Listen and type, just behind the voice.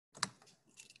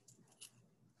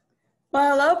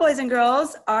Well, hello, boys and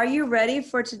girls. Are you ready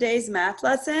for today's math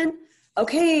lesson?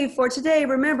 Okay, for today,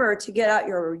 remember to get out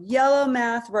your yellow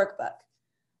math workbook.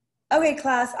 Okay,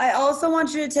 class, I also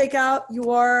want you to take out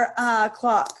your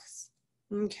clocks,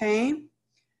 okay?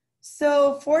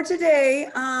 So for today,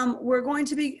 we're going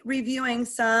to be reviewing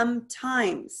some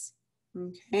times,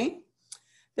 okay?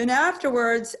 Then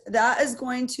afterwards, that is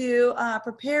going to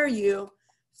prepare you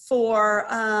for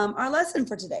our lesson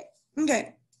for today.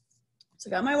 Okay, so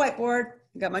I got my whiteboard,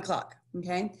 I got my clock,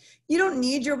 okay? You don't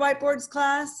need your whiteboards,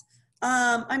 class.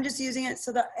 I'm just using it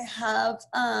so that I have,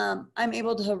 I'm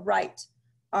able to write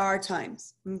our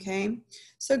times, okay?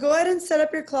 So go ahead and set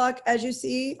up your clock as you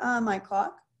see my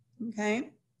clock,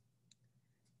 okay?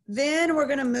 Then we're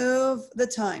gonna move the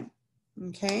time,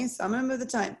 okay? So I'm gonna move the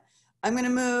time. I'm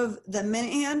gonna move the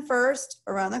minute hand first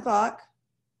around the clock,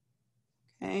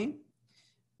 okay?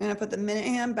 I'm gonna put the minute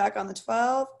hand back on the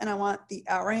 12, and I want the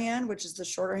hour hand, which is the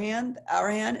shorter hand. The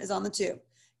hour hand is on the 2.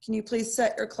 Can you please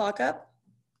set your clock up?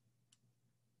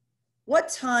 What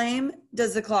time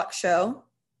does the clock show?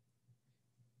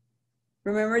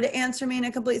 Remember to answer me in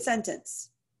a complete sentence.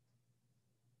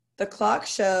 The clock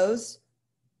shows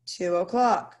 2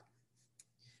 o'clock.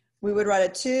 We would write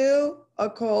a 2,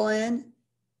 a colon,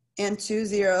 and 2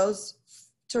 zeros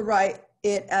to write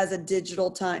it as a digital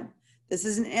time. This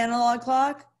is an analog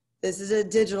clock. This is a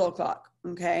digital clock,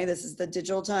 okay? This is the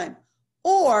digital time.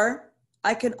 Or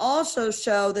I can also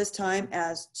show this time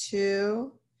as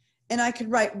 2, and I could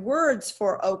write words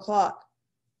for o'clock.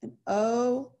 An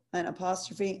O, an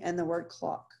apostrophe, and the word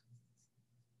clock.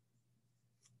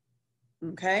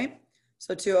 Okay?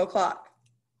 So 2 o'clock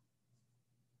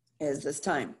is this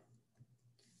time.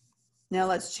 Now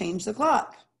let's change the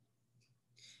clock.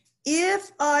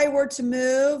 If I were to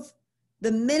move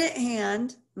the minute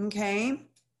hand, okay,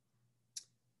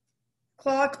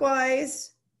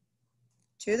 clockwise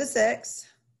to the 6,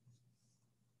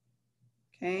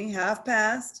 okay, half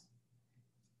past,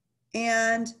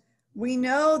 and we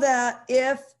know that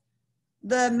if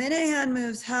the minute hand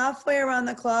moves halfway around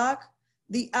the clock,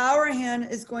 the hour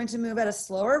hand is going to move at a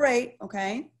slower rate,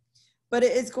 okay, but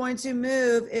it is going to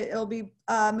move, it'll be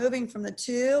moving from the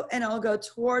 2 and it'll go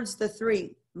towards the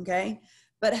 3, okay,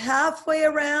 but halfway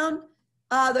around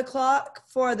the clock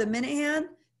for the minute hand,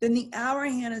 then the hour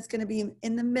hand is going to be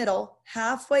in the middle,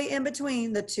 halfway in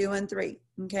between the 2 and 3,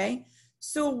 okay?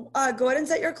 So go ahead and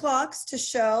set your clocks to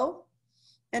show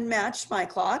and match my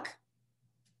clock.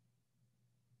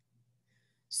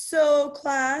 So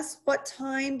class, what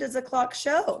time does the clock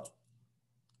show?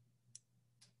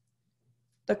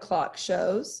 The clock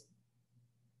shows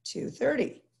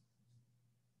 2:30.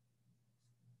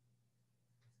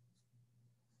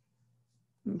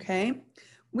 Okay.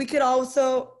 We could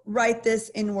also write this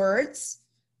in words.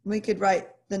 We could write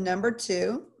the number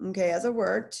 2, okay, as a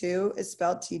word. 2 is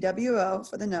spelled T-W-O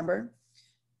for the number.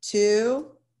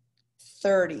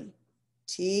 2:30,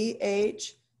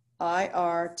 T-H-I-R-T-Y.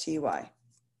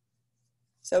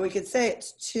 So we could say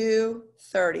it's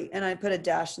 2:30, and I put a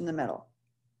dash in the middle.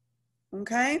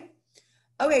 Okay?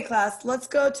 Okay, class, let's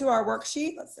go to our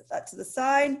worksheet. Let's set that to the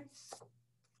side.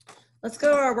 Let's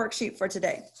go to our worksheet for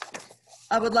today.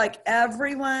 I would like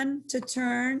everyone to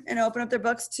turn and open up their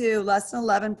books to lesson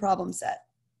 11 problem set.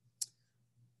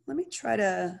 Let me try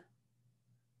to,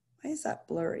 why is that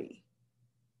blurry?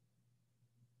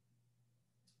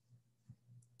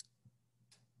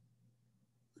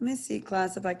 Let me see,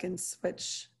 class, if I can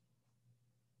switch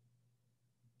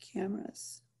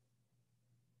cameras.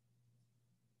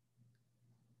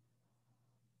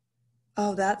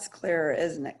 Oh, that's clearer,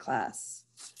 isn't it, class?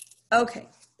 Okay,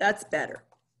 that's better.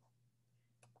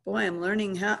 Boy, I'm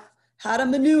learning how to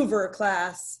maneuver,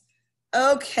 class.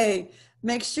 Okay,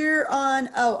 make sure you're on,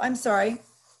 oh, I'm sorry.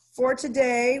 For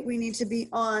today, we need to be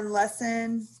on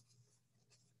lesson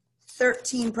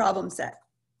 13 problem set,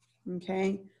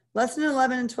 okay? Lesson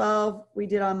 11 and 12, we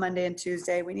did on Monday and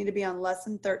Tuesday. We need to be on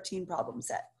lesson 13 problem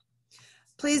set.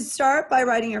 Please start by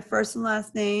writing your first and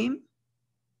last name.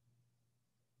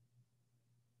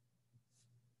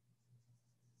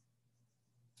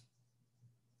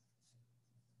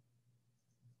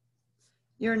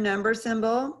 Your number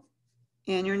symbol,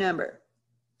 and your number.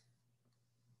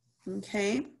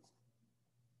 Okay.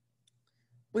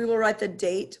 We will write the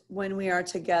date when we are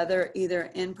together,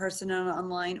 either in person and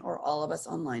online, or all of us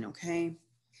online, okay?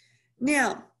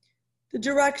 Now, the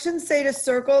directions say to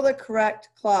circle the correct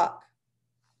clock.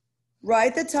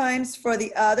 Write the times for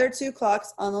the other 2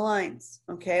 clocks on the lines,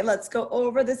 okay? Let's go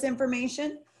over this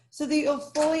information so that you'll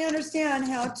fully understand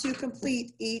how to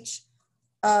complete each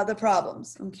the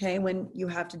problems, okay, when you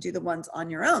have to do the ones on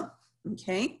your own,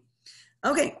 okay?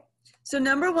 Okay, so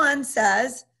number 1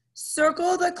 says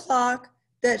Circle the clock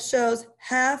that shows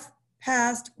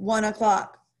 1:30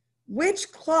 o'clock.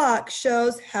 Which clock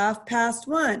shows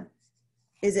 1:30?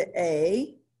 Is it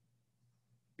A,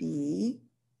 B,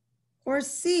 or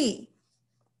C?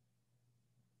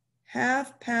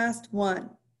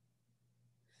 1:30.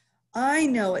 I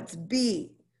know it's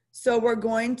B, so we're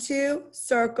going to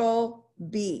circle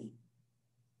B.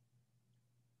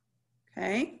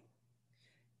 Okay?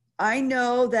 I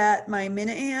know that my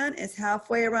minute hand is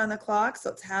halfway around the clock,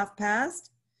 so it's 1:30.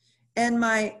 And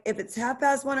if it's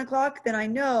 1:30 o'clock, then I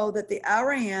know that the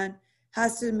hour hand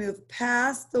has to move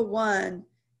past the 1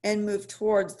 and move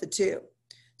towards the 2.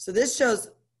 So this shows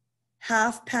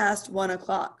 1:30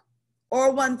 o'clock.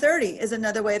 Or 1:30 is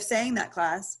another way of saying that,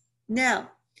 class.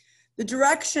 Now, the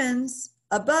directions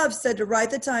above said to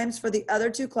write the times for the other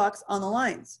 2 clocks on the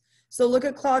lines. So look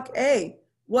at clock A.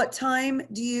 What time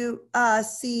do you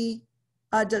see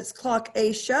does clock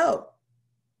A show?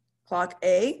 Clock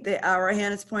A, the hour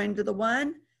hand is pointing to the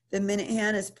 1. The minute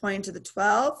hand is pointing to the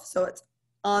 12, so it's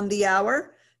on the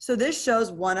hour. So this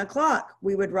shows 1 o'clock.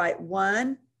 We would write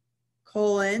 1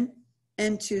 colon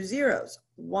and 2 zeros,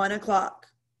 1 o'clock.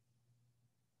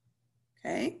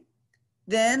 Okay,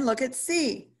 then look at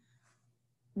C.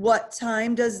 What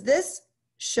time does this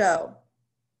show?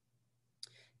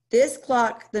 This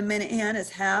clock, the minute hand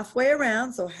is halfway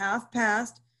around, so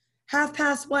 1:30.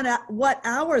 1:30 what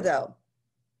hour though?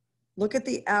 Look at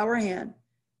the hour hand.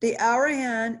 The hour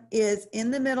hand is in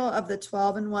the middle of the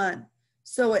 12 and 1.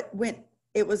 So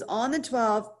it was on the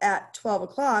 12 at 12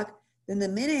 o'clock, then the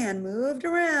minute hand moved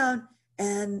around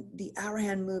and the hour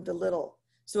hand moved a little.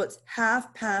 So it's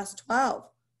 12:30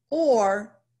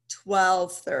 or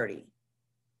 12:30.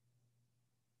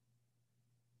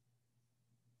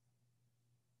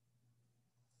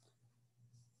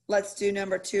 Let's do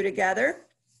number 2 together.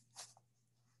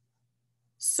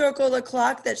 Circle the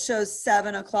clock that shows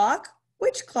 7 o'clock.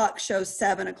 Which clock shows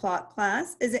 7 o'clock,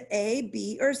 class? Is it A,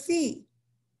 B, or C?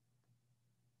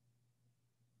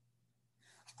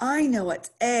 I know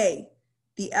it's A.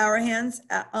 The hour hand's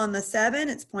on the 7,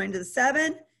 it's pointing to the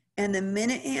 7, and the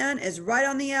minute hand is right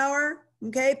on the hour,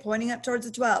 okay, pointing up towards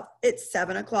the 12. It's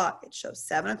 7 o'clock. It shows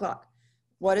 7 o'clock.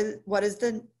 What is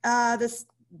this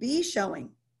B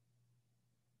showing?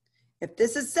 If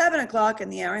this is 7 o'clock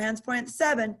and the hour hand's pointing to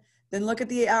 7, then look at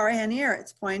the hour hand here.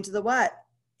 It's pointing to the what?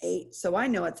 8. So I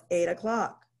know it's 8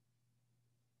 o'clock.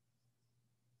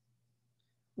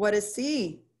 What is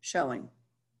C showing?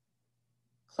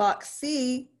 Clock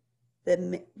C,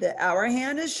 the hour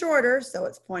hand is shorter, so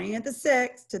it's pointing at the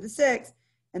 6, to the 6,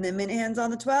 and the minute hand's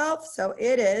on the 12, so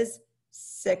it is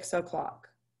 6 o'clock.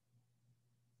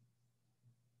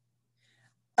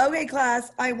 Okay,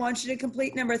 class, I want you to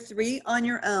complete number 3 on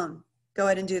your own. Go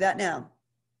ahead and do that now.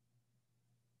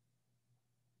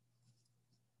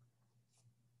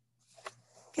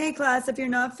 Okay, class, if you're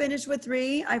not finished with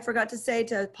 3, I forgot to say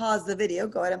to pause the video.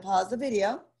 Go ahead and pause the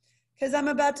video because I'm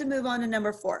about to move on to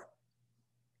number 4.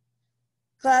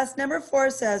 Class, number 4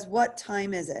 says, what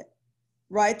time is it?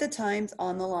 Write the times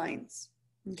on the lines,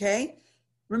 okay?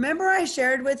 Remember I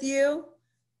shared with you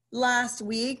last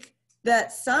week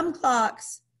that some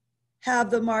clocks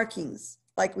have the markings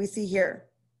like we see here,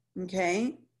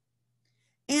 okay?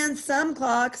 And some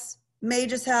clocks may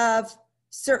just have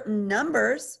certain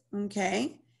numbers,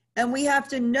 okay? And we have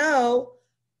to know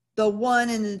the 1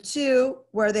 and the 2,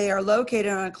 where they are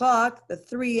located on a clock, the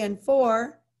 3 and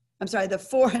 4, I'm sorry, the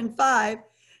 4 and 5,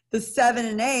 the 7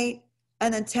 and 8,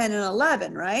 and then 10 and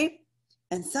 11, right?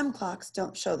 And some clocks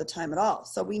don't show the time at all.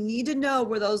 So we need to know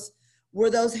where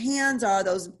those hands are,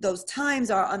 those times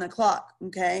are on the clock,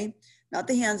 okay? Not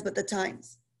the hands, but the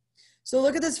times. So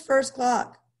look at this first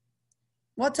clock.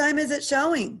 What time is it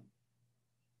showing?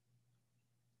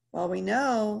 Well, we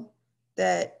know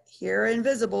that here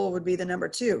invisible would be the number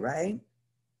 2, right?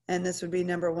 And this would be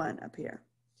number 1 up here.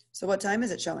 So what time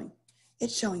is it showing?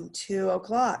 It's showing 2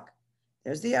 o'clock.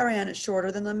 There's the hour hand, it's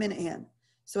shorter than the minute hand.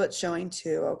 So it's showing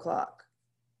 2 o'clock.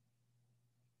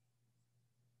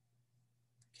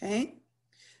 Okay?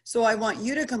 So I want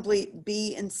you to complete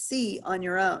B and C on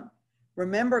your own.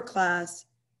 Remember, class,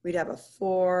 we'd have a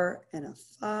 4 and a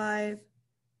 5,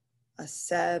 a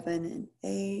 7 and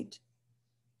 8,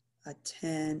 a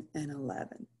 10 and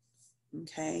 11,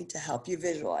 okay, to help you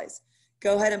visualize.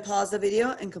 Go ahead and pause the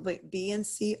video and complete B and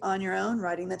C on your own,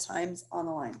 writing the times on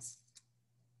the lines.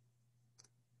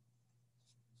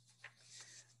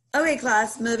 Okay,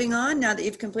 class, moving on. Now that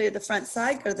you've completed the front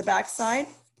side, go to the back side.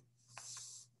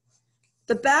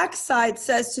 The back side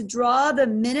says to draw the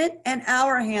minute and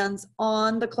hour hands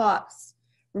on the clocks.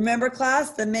 Remember,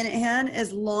 class, the minute hand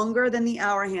is longer than the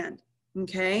hour hand.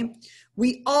 okay?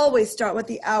 We always start with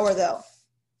the hour though,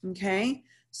 okay?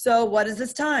 So what is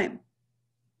this time?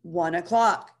 1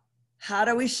 o'clock. How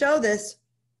do we show this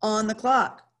on the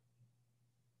clock?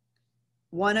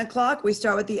 1 o'clock, we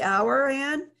start with the hour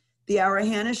hand. The hour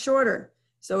hand is shorter.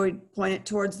 So we point it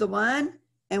towards the 1,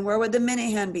 and where would the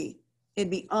minute hand be?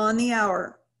 It'd be on the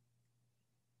hour,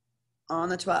 on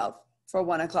the 12 for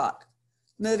 1 o'clock.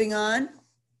 Moving on.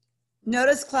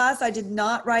 Notice, class, I did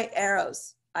not write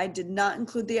arrows. I did not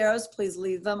include the arrows. Please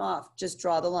leave them off. Just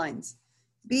draw the lines.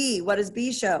 B, what does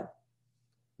B show?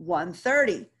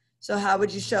 1:30. So how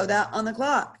would you show that on the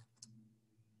clock?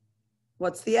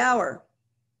 What's the hour?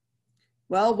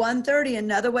 Well, 1:30,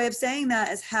 another way of saying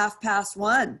that is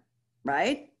 1:30,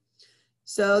 right?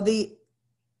 So the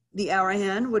hour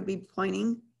hand would be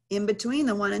pointing in between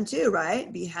the 1 and 2,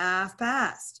 right? Be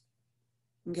 1/2.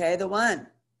 Okay, the 1.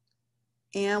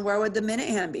 And where would the minute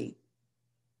hand be?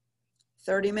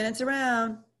 30 minutes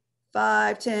around.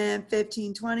 5, 10,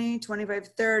 15, 20, 25,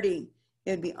 30.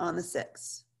 It would be on the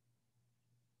 6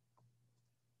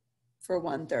 for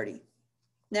 1:30.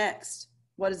 Next,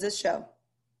 what does this show?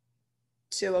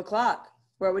 2 o'clock.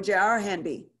 Where would your hour hand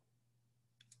be?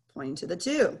 Pointing to the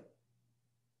 2.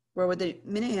 Where would the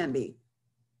minute hand be?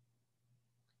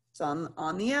 It's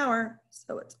on the hour,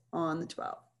 so it's on the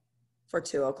 12 for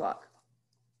 2 o'clock.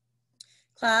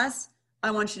 Class,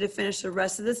 I want you to finish the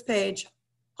rest of this page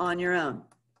on your own.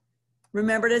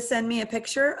 Remember to send me a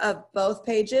picture of both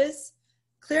pages.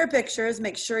 Clear pictures,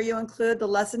 make sure you include the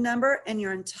lesson number and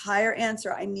your entire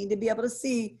answer. I need to be able to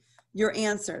see your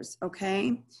answers,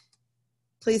 okay?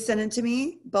 Please send it to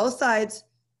me, both sides,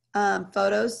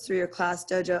 photos through your Class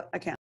Dojo account.